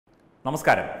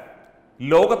നമസ്കാരം.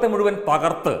 ലോകത്തെ മുഴുവൻ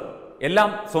തകർത്ത് എല്ലാം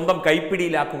സ്വന്തം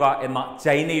കൈപ്പിടിയിലാക്കുക എന്ന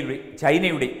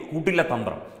ചൈനയുടെ കുടില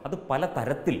തന്ത്രം അത് പല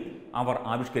തരത്തിൽ അവർ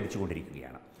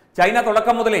ആവിഷ്കരിച്ചുകൊണ്ടിരിക്കുകയാണ്. ചൈന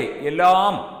തുടക്കം മുതലേ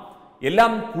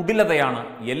എല്ലാം കുടിലതയാണ്,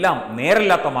 എല്ലാം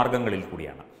നേരല്ലാത്ത മാർഗങ്ങളിൽ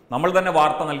കൂടിയാണ്. നമ്മൾ തന്നെ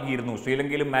വാർത്ത നൽകിയിരുന്നു.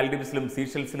 ശ്രീലങ്കയിലും മാൽഡീവ്സിലും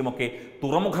സീഷെൽസിലുമൊക്കെ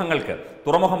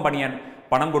തുറമുഖം പണിയാൻ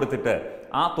പണം കൊടുത്തിട്ട്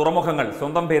ആ തുറമുഖങ്ങൾ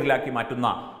സ്വന്തം പേരിലാക്കി മാറ്റുന്ന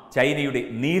ചൈനയുടെ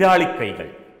നീരാളിക്കൈകൾ,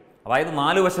 അതായത്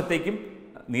 4 വശത്തേക്കും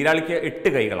നീരാളിക്ക് 8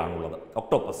 കൈകളാണുള്ളത്,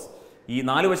 ഒക്ടോപ്പസ്. ഈ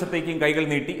 4 വശത്തേക്കും കൈകൾ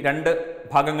നീട്ടി 2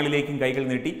 ഭാഗങ്ങളിലേക്കും കൈകൾ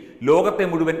നീട്ടി ലോകത്തെ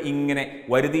മുഴുവൻ ഇങ്ങനെ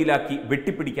വരുതിയിലാക്കി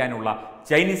വെട്ടിപ്പിടിക്കാനുള്ള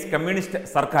ചൈനീസ് കമ്മ്യൂണിസ്റ്റ്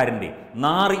സർക്കാരിൻ്റെ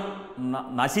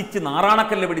നശിച്ച്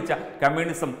നാറാണക്കല്ല് പിടിച്ച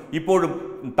കമ്മ്യൂണിസം ഇപ്പോഴും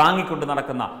താങ്ങിക്കൊണ്ട്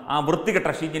നടക്കുന്ന ആ വൃത്തികെട്ട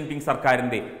ഷീ ജിൻപിങ്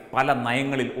സർക്കാരിൻ്റെ പല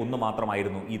നയങ്ങളിൽ ഒന്ന്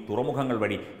മാത്രമായിരുന്നു ഈ തുറമുഖങ്ങൾ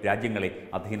വഴി രാജ്യങ്ങളെ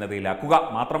അധീനതയിലാക്കുക,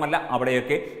 മാത്രമല്ല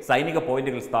അവിടെയൊക്കെ സൈനിക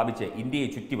പോയിന്റുകൾ സ്ഥാപിച്ച് ഇന്ത്യയെ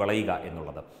ചുറ്റി വളയുക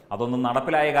എന്നുള്ളത്. അതൊന്നും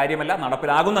നടപ്പിലായ കാര്യമല്ല,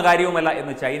 നടപ്പിലാകുന്ന കാര്യവുമല്ല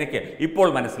എന്ന് ചൈനയ്ക്ക് ഇപ്പോൾ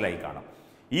മനസ്സിലായി കാണും.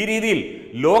 ഈ രീതിയിൽ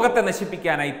ലോകത്തെ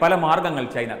നശിപ്പിക്കാനായി പല മാർഗങ്ങൾ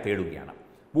ചൈന തേടുകയാണ്.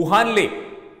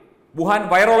 വുഹാൻ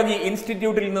വൈറോളജി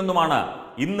ഇൻസ്റ്റിറ്റ്യൂട്ടിൽ നിന്നുമാണ്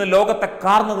ഇന്ന് ലോകത്തെ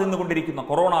കാർന്നു നിന്നുകൊണ്ടിരിക്കുന്ന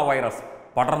കൊറോണ വൈറസ്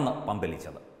പടർന്ന്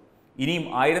പന്തലിച്ചത്. ഇനിയും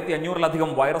 1500-ലധികം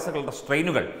വൈറസുകളുടെ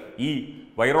സ്ട്രെയിനുകൾ ഈ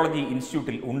വൈറോളജി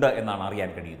ഇൻസ്റ്റിറ്റ്യൂട്ടിൽ ഉണ്ട് എന്നാണ് അറിയാൻ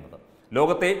കഴിയുന്നത്.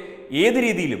 ലോകത്തെ ഏത്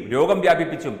രീതിയിലും രോഗം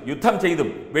വ്യാപിപ്പിച്ചും യുദ്ധം ചെയ്തും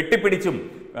വെട്ടിപ്പിടിച്ചും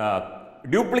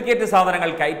ഡ്യൂപ്ലിക്കേറ്റ്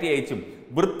സാധനങ്ങൾ കയറ്റി അയച്ചും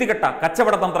വൃത്തികെട്ട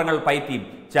കച്ചവട തന്ത്രങ്ങൾ പയറ്റിയും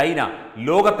ചൈന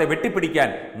ലോകത്തെ വെട്ടിപ്പിടിക്കാൻ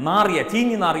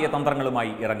ചീഞ്ഞു നാറിയ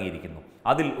തന്ത്രങ്ങളുമായി ഇറങ്ങിയിരിക്കുന്നു.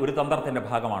 അതിൽ ഒരു തന്ത്രത്തിന്റെ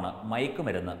ഭാഗമാണ്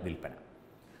മയക്കുമരുന്ന് വിൽപ്പന.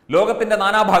 ലോകത്തിന്റെ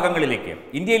നാനാഭാഗങ്ങളിലേക്ക്,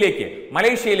 ഇന്ത്യയിലേക്ക്,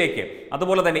 മലേഷ്യയിലേക്ക്,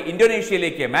 അതുപോലെ തന്നെ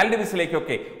ഇന്തോനേഷ്യയിലേക്ക്,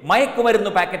 മാൽഡീവ്സിലേക്കൊക്കെ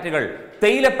മയക്കുമരുന്ന് പാക്കറ്റുകൾ,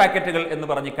 തേയില പാക്കറ്റുകൾ എന്ന്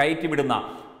പറഞ്ഞ് കയറ്റിവിടുന്ന,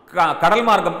 കടൽ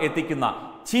മാർഗം എത്തിക്കുന്ന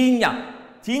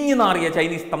ചീഞ്ഞു നാറിയ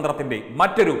ചൈനീസ് തന്ത്രത്തിന്റെ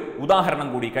മറ്റൊരു ഉദാഹരണം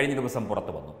കൂടി കഴിഞ്ഞ ദിവസം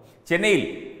പുറത്തു വന്നു. ചെന്നൈയിൽ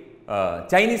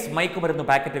ചൈനീസ് മയക്കുമരുന്ന്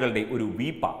പാക്കറ്റുകളുടെ ഒരു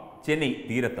വീപ്പ ചെന്നൈ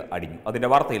തീരത്ത് അടിഞ്ഞു. അതിന്റെ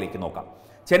വാർത്തയിലേക്ക് നോക്കാം.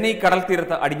 ചെന്നൈ കടൽ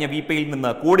തീരത്ത് അടിഞ്ഞ വീപ്പയിൽ നിന്ന്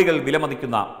കോടികൾ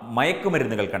വിലമതിക്കുന്ന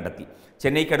മയക്കുമരുന്നുകൾ കണ്ടെത്തി.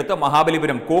 ചെന്നൈക്കടുത്ത്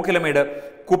മഹാബലിപുരം, കോക്കിലമേട്,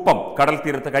 കുപ്പം കടൽ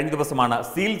തീരത്ത് കഴിഞ്ഞ ദിവസമാണ്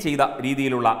സീൽ ചെയ്ത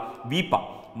രീതിയിലുള്ള വീപ്പ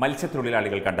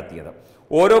മത്സ്യത്തൊഴിലാളികൾ കണ്ടെത്തിയത്.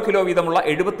 ഓരോ കിലോ വീതമുള്ള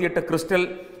 78 ക്രിസ്റ്റൽ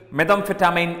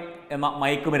മെതംഫെറ്റാമൈൻ എന്ന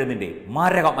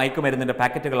മാരക മയക്കുമരുന്നിന്റെ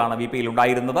പാക്കറ്റുകളാണ് വീപ്പയിൽ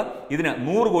ഉണ്ടായിരുന്നത്. ഇതിന്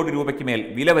 100 കോടി രൂപയ്ക്ക് മേൽ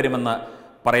വില വരുമെന്ന്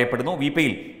പറയപ്പെടുന്നു.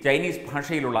 വീപ്പയിൽ ചൈനീസ്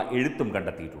ഭാഷയിലുള്ള എഴുത്തും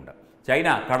കണ്ടെത്തിയിട്ടുണ്ട്. ചൈന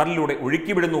കടലിലൂടെ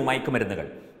ഒഴുക്കിവിടുന്നു മയക്കുമരുന്നുകൾ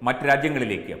മറ്റു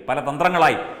രാജ്യങ്ങളിലേക്ക്. പല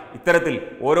തന്ത്രങ്ങളായി ഇത്തരത്തിൽ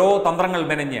ഓരോ തന്ത്രങ്ങൾ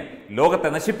മെനഞ്ഞ് ലോകത്തെ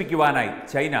നശിപ്പിക്കുവാനായി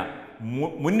ചൈന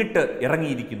മുന്നിട്ട്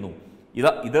ഇറങ്ങിയിരിക്കുന്നു.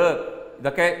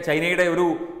 ഇതൊക്കെ ചൈനയുടെ ഒരു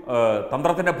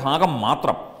തന്ത്രത്തിന്റെ ഭാഗം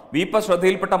മാത്രം. വീപ്പ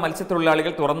ശ്രദ്ധയിൽപ്പെട്ട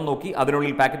മത്സ്യത്തൊഴിലാളികൾ തുറന്നു നോക്കി.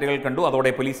 അതിനുള്ളിൽ പാക്കറ്റുകൾ കണ്ടു.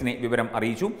 അതോടെ പോലീസിനെ വിവരം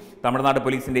അറിയിച്ചു. തമിഴ്നാട്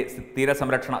പോലീസിന്റെ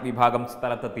തീരസംരക്ഷണ വിഭാഗം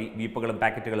സ്ഥലത്തെത്തി വീപ്പകളും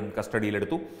പാക്കറ്റുകളും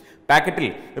കസ്റ്റഡിയിലെടുത്തു. പാക്കറ്റിൽ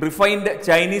റിഫൈൻഡ്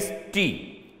ചൈനീസ് ടീ,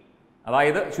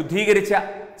 അതായത് ശുദ്ധീകരിച്ച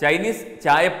ചൈനീസ്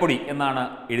ചായപ്പൊടി എന്നാണ്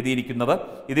എഴുതിയിരിക്കുന്നത്.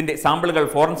 ഇതിന്റെ സാമ്പിളുകൾ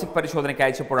ഫോറൻസിക് പരിശോധനയ്ക്ക്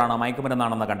അയച്ചപ്പോഴാണ്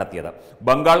മയക്കുമരുന്നാണെന്ന് കണ്ടെത്തിയത്.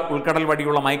 ബംഗാൾ ഉൾക്കടൽ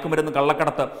വഴിയുള്ള മയക്കുമരുന്ന്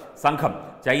കള്ളക്കടത്ത് സംഘം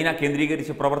ചൈന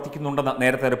കേന്ദ്രീകരിച്ച് പ്രവർത്തിക്കുന്നുണ്ടെന്ന്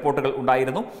നേരത്തെ റിപ്പോർട്ടുകൾ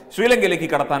ഉണ്ടായിരുന്നു. ശ്രീലങ്കയിലേക്ക്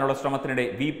കടത്താനുള്ള ശ്രമത്തിനിടെ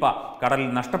വീപ്പ കടലിൽ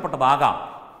നഷ്ടപ്പെട്ടതാകാം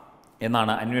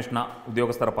എന്നാണ് അന്വേഷണ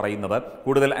ഉദ്യോഗസ്ഥർ പറയുന്നത്.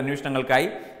 കൂടുതൽ അന്വേഷണങ്ങൾക്കായി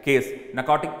case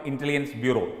narcotic intelligence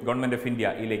bureau government of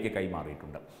ഇന്ത്യയിലേക്ക്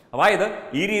കൈമാറിയിട്ടുണ്ട്. അതായത്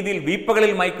ഈ രീതിയിൽ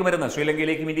വീപ്പകളിൽ മയക്കുമരുന്ന്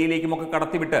ശ്രീലങ്കയിലേക്കും ഇന്ത്യയിലേക്കും ഒക്കെ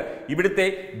കടത്തിവിട്ട് ഇവിടുത്തെ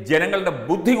ജനങ്ങളുടെ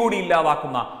ബുദ്ധി കൂടി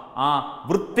ഇല്ലാതാക്കുന്ന ആ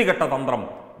വൃത്തികെട്ട തന്ത്രം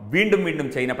വീണ്ടും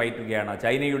ചൈന പയറ്റുകയാണ്.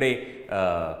 ചൈനയുടെ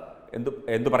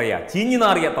ചീഞ്ഞു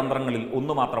നാറിയ തന്ത്രങ്ങളിൽ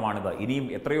ഒന്ന് മാത്രമാണിത്. ഇനിയും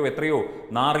എത്രയോ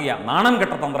നാണം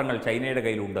കെട്ട തന്ത്രങ്ങൾ ചൈനയുടെ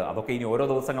കയ്യിലുണ്ട്. അതൊക്കെ ഇനി ഓരോ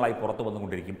ദിവസങ്ങളായി പുറത്തു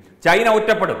വന്നുകൊണ്ടിരിക്കും. ചൈന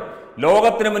ഒറ്റപ്പെടും,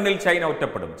 ലോകത്തിന് മുന്നിൽ ചൈന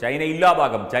ഒറ്റപ്പെടും, ചൈന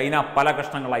ഇല്ലാതാകും, ചൈന പല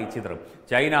കഷ്ണങ്ങളായി ചിതറും.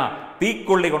 ചൈന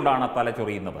തീക്കൊള്ളി കൊണ്ടാണ്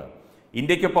തലചൊറിയുന്നത്.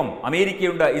 ഇന്ത്യക്കൊപ്പം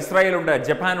അമേരിക്കയുണ്ട്, ഇസ്രായേലുണ്ട്,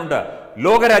 ജപ്പാനുണ്ട്,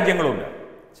 ലോകരാജ്യങ്ങളുണ്ട്.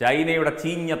 ചൈനയുടെ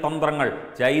ചീഞ്ഞ തന്ത്രങ്ങൾ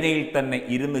ചൈനയിൽ തന്നെ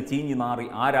ഇരുന്ന് ചീഞ്ഞു നാറി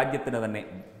ആ രാജ്യത്തിന്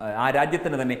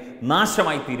തന്നെ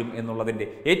നാശമായി തീരും എന്നുള്ളതിൻ്റെ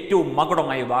ഏറ്റവും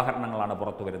മകുടമായ ഉദാഹരണങ്ങളാണ്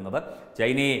പുറത്തു വരുന്നത്.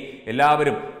 ചൈനയെ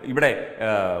എല്ലാവരും ഇവിടെ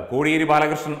കോടിയേരി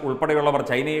ബാലകൃഷ്ണൻ ഉൾപ്പെടെയുള്ളവർ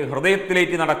ചൈനയെ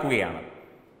ഹൃദയത്തിലേറ്റി നടക്കുകയാണ്.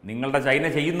 നിങ്ങളുടെ ചൈന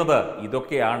ചെയ്യുന്നത്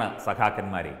ഇതൊക്കെയാണ്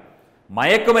സഖാക്കന്മാരെ.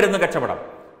 മയക്കുമരുന്ന് കച്ചവടം,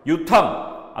 യുദ്ധം,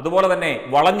 അതുപോലെ തന്നെ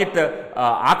വളഞ്ഞിട്ട്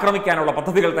ആക്രമിക്കാനുള്ള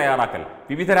പദ്ധതികൾ തയ്യാറാക്കൽ,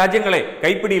 വിവിധ രാജ്യങ്ങളെ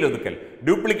കൈപ്പിടിയിലൊതുക്കൽ,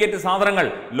 ഡ്യൂപ്ലിക്കേറ്റ് സാധനങ്ങൾ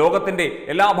ലോകത്തിന്റെ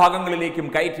എല്ലാ ഭാഗങ്ങളിലേക്കും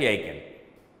കയറ്റി അയക്കൽ.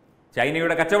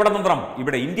 ചൈനയുടെ കച്ചവട തന്ത്രം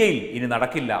ഇവിടെ ഇന്ത്യയിൽ ഇനി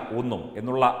നടക്കില്ല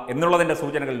എന്നുള്ളതിന്റെ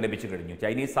സൂചനകൾ ലഭിച്ചു കഴിഞ്ഞു.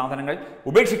 ചൈനീസ് സാധനങ്ങൾ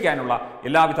ഉപേക്ഷിക്കാനുള്ള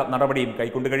എല്ലാവിധ നടപടിയും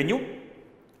കൈക്കൊണ്ടു കഴിഞ്ഞു.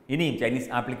 ഇനിയും ചൈനീസ്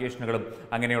ആപ്ലിക്കേഷനുകളും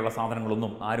അങ്ങനെയുള്ള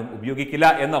സാധനങ്ങളൊന്നും ആരും ഉപയോഗിക്കില്ല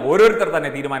എന്ന് ഓരോരുത്തർ തന്നെ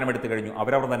തീരുമാനമെടുത്തു കഴിഞ്ഞു.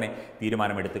 അവരവർ തന്നെ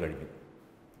തീരുമാനമെടുത്തു കഴിഞ്ഞു.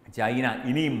 ചൈന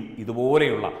ഇനിയും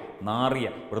ഇതുപോലെയുള്ള നാറിയ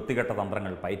വൃത്തികെട്ട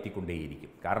തന്ത്രങ്ങൾ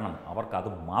പയറ്റിക്കൊണ്ടേയിരിക്കും. കാരണം അവർക്കത്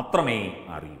മാത്രമേ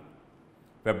അറിയൂ.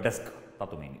 വെബ് ഡെസ്ക്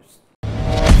തത്വമൈ ന്യൂസ്.